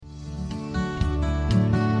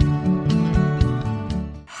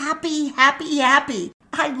happy, happy, happy.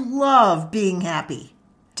 I love being happy.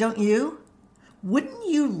 Don't you? Wouldn't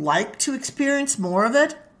you like to experience more of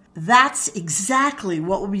it? That's exactly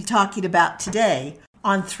what we'll be talking about today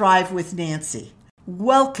on Thrive with Nancy.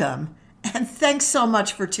 Welcome, and thanks so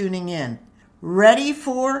much for tuning in. Ready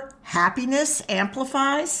for Happiness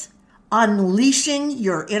Amplifies? Unleashing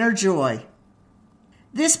your inner joy.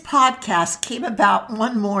 This podcast came about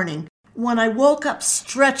one morning when I woke up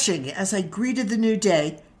stretching as I greeted the new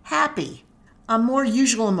day, happy, a more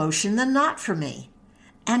usual emotion than not for me.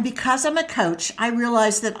 And because I'm a coach, I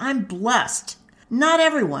realized that I'm blessed. Not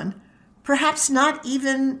everyone, perhaps not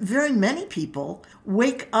even very many people,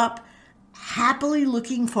 wake up happily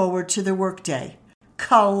looking forward to their workday.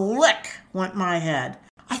 Click went my head.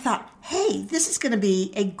 I thought, hey, this is going to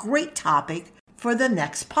be a great topic for the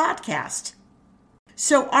next podcast.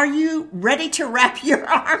 So are you ready to wrap your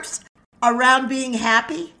arms around being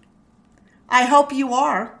happy? I hope you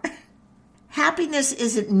are. Happiness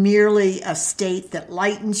isn't merely a state that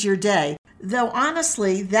lightens your day, though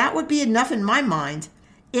honestly, that would be enough in my mind.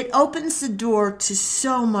 It opens the door to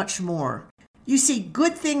so much more. You see,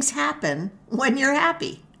 good things happen when you're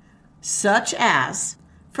happy, such as,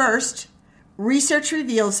 first, research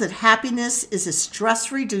reveals that happiness is a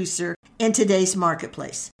stress reducer in today's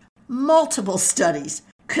marketplace. Multiple studies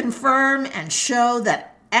confirm and show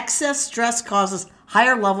that excess stress causes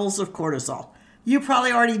higher levels of cortisol. You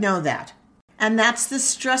probably already know that. And that's the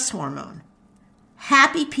stress hormone.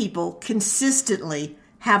 Happy people consistently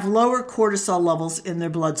have lower cortisol levels in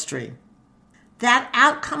their bloodstream. That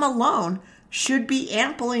outcome alone should be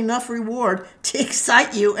ample enough reward to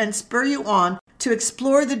excite you and spur you on to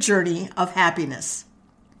explore the journey of happiness.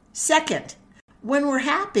 Second, when we're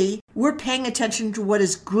happy, we're paying attention to what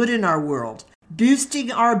is good in our world,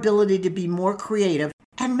 boosting our ability to be more creative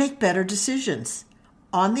and make better decisions.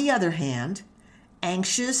 On the other hand,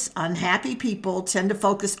 anxious, unhappy people tend to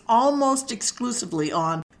focus almost exclusively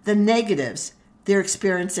on the negatives they're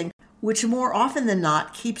experiencing, which more often than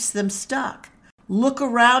not keeps them stuck. Look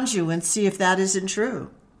around you and see if that isn't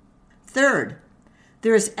true. Third,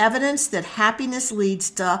 there is evidence that happiness leads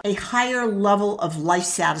to a higher level of life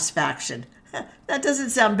satisfaction. That doesn't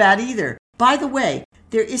sound bad either. By the way,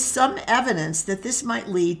 there is some evidence that this might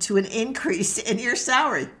lead to an increase in your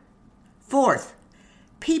salary. Fourth,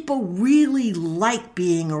 people really like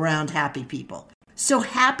being around happy people. So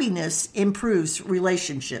happiness improves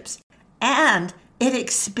relationships and it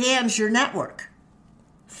expands your network.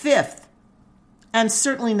 Fifth, and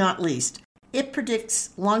certainly not least, it predicts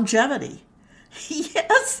longevity.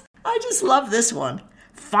 Yes, I just love this one.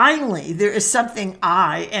 Finally, there is something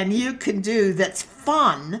I and you can do that's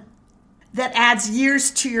fun, that adds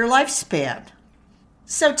years to your lifespan.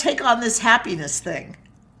 So take on this happiness thing.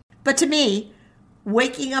 But to me,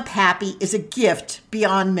 waking up happy is a gift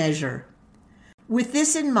beyond measure. With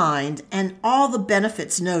this in mind and all the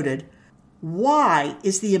benefits noted, why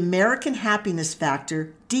is the American happiness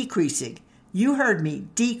factor decreasing? You heard me,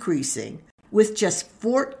 decreasing, with just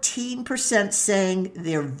 14% saying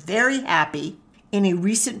they're very happy in a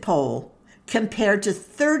recent poll compared to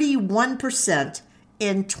 31%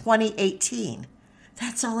 in 2018.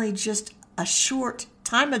 That's only just a short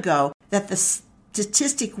time ago that the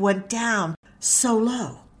statistic went down so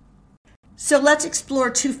low. So let's explore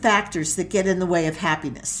two factors that get in the way of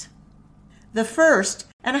happiness. The first,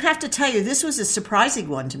 and I have to tell you, this was a surprising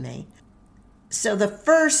one to me. So the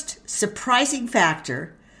first surprising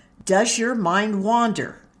factor, does your mind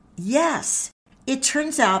wander? Yes. It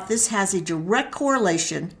turns out this has a direct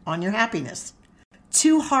correlation on your happiness.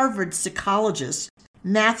 Two Harvard psychologists,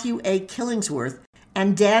 Matthew A. Killingsworth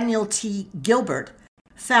and Daniel T. Gilbert,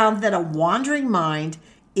 found that a wandering mind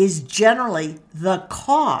is generally the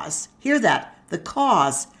cause, hear that, the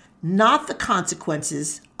cause, not the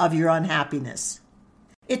consequences of your unhappiness.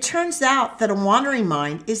 It turns out that a wandering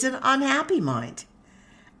mind is an unhappy mind.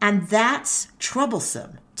 And that's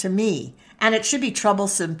troublesome to me, and it should be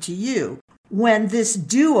troublesome to you, when this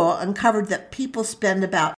duo uncovered that people spend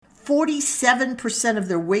about 47% of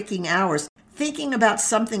their waking hours thinking about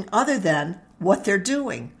something other than what they're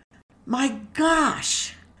doing. My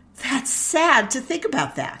gosh, that's sad to think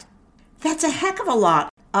about that. That's a heck of a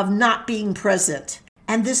lot of not being present.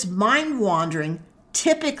 And this mind wandering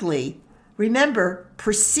typically, remember,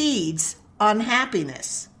 precedes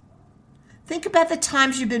unhappiness. Think about the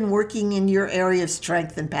times you've been working in your area of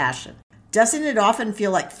strength and passion. Doesn't it often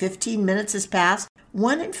feel like 15 minutes has passed,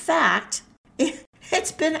 when in fact,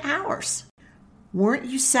 it's been hours? Weren't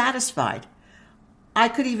you satisfied? I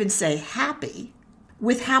could even say happy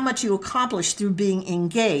with how much you accomplished through being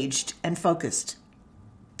engaged and focused.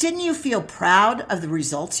 Didn't you feel proud of the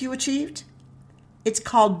results you achieved? It's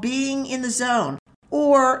called being in the zone,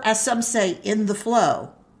 or as some say, in the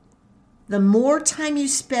flow. The more time you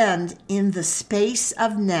spend in the space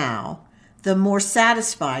of now, the more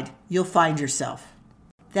satisfied you'll find yourself.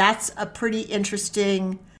 That's a pretty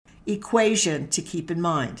interesting equation to keep in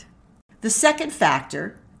mind. The second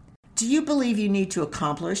factor, do you believe you need to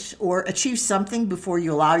accomplish or achieve something before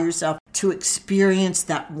you allow yourself to experience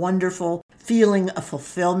that wonderful feeling of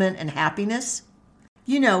fulfillment and happiness?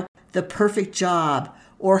 You know, the perfect job,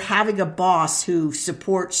 or having a boss who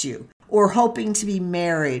supports you, or hoping to be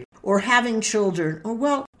married, or having children, or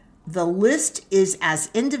well, the list is as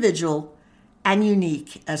individual and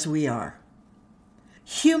unique as we are.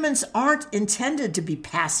 Humans aren't intended to be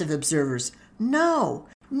passive observers. No,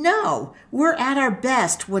 we're at our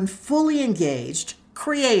best when fully engaged,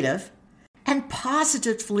 creative, and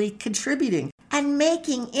positively contributing and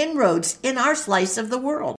making inroads in our slice of the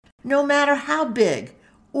world, no matter how big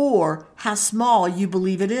or how small you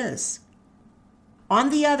believe it is. On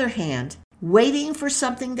the other hand, waiting for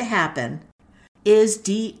something to happen is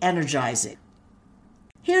de-energizing.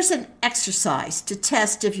 Here's an exercise to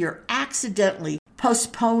test if you're accidentally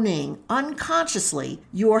postponing unconsciously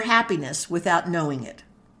your happiness without knowing it.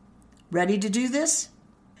 Ready to do this?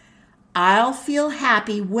 I'll feel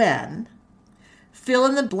happy when, fill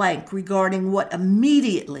in the blank regarding what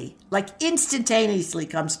immediately, like instantaneously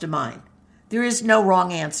comes to mind. There is no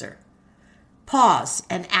wrong answer. Pause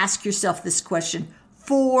and ask yourself this question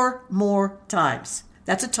 4 more times.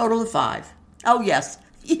 That's a total of 5. Oh yes,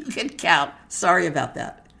 you can count. Sorry about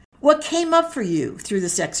that. What came up for you through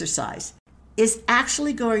this exercise is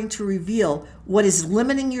actually going to reveal what is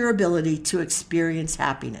limiting your ability to experience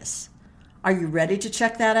happiness. Are you ready to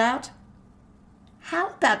check that out? How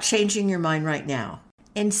about changing your mind right now?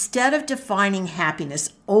 Instead of defining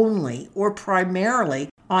happiness only or primarily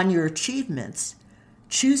on your achievements,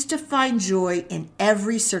 choose to find joy in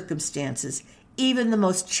every circumstances, even the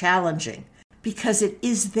most challenging, because it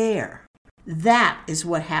is there. That is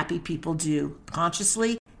what happy people do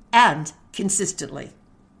consciously and consistently.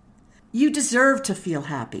 You deserve to feel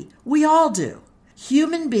happy. We all do.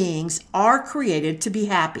 Human beings are created to be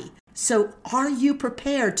happy. So are you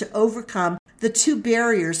prepared to overcome the 2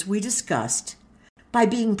 barriers we discussed by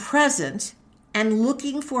being present and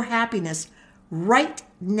looking for happiness right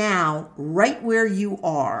now, right where you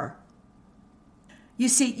are? You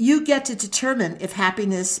see, you get to determine if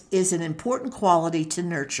happiness is an important quality to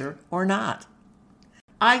nurture or not.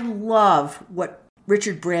 I love what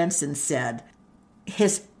Richard Branson said.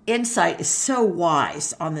 His insight is so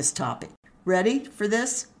wise on this topic. Ready for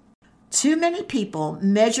this? Too many people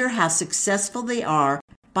measure how successful they are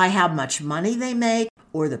by how much money they make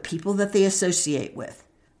or the people that they associate with.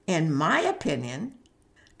 In my opinion,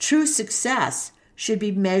 true success should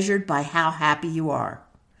be measured by how happy you are.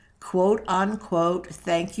 Quote unquote,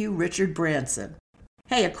 thank you, Richard Branson.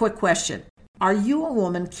 Hey, a quick question. Are you a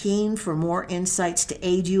woman keen for more insights to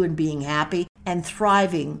aid you in being happy and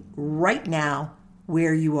thriving right now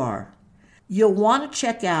where you are? You'll want to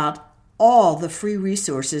check out all the free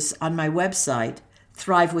resources on my website,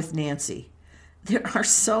 Thrive with Nancy. There are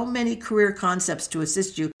so many career concepts to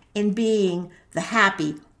assist you in being the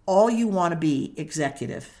happy, all you want to be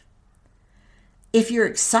executive. If you're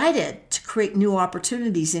excited to create new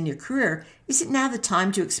opportunities in your career, is it now the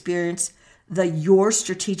time to experience the Your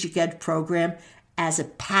Strategic Ed program as a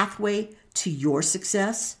pathway to your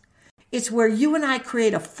success? It's where you and I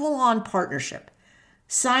create a full-on partnership.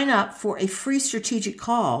 Sign up for a free strategic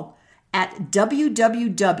call at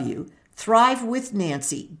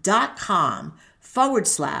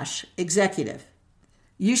www.thrivewithnancy.com/executive.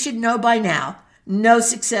 You should know by now, no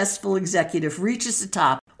successful executive reaches the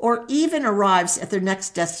top or even arrives at their next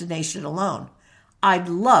destination alone. I'd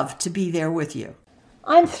love to be there with you.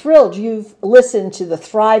 I'm thrilled you've listened to the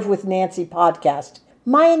Thrive with Nancy podcast.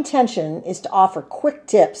 My intention is to offer quick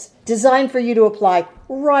tips designed for you to apply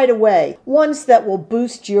right away, ones that will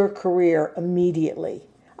boost your career immediately.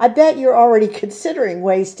 I bet you're already considering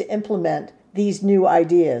ways to implement these new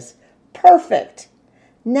ideas. Perfect!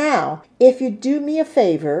 Now, if you do me a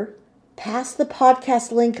favor, pass the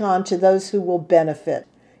podcast link on to those who will benefit,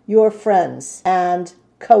 your friends and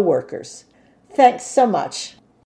coworkers. Thanks so much.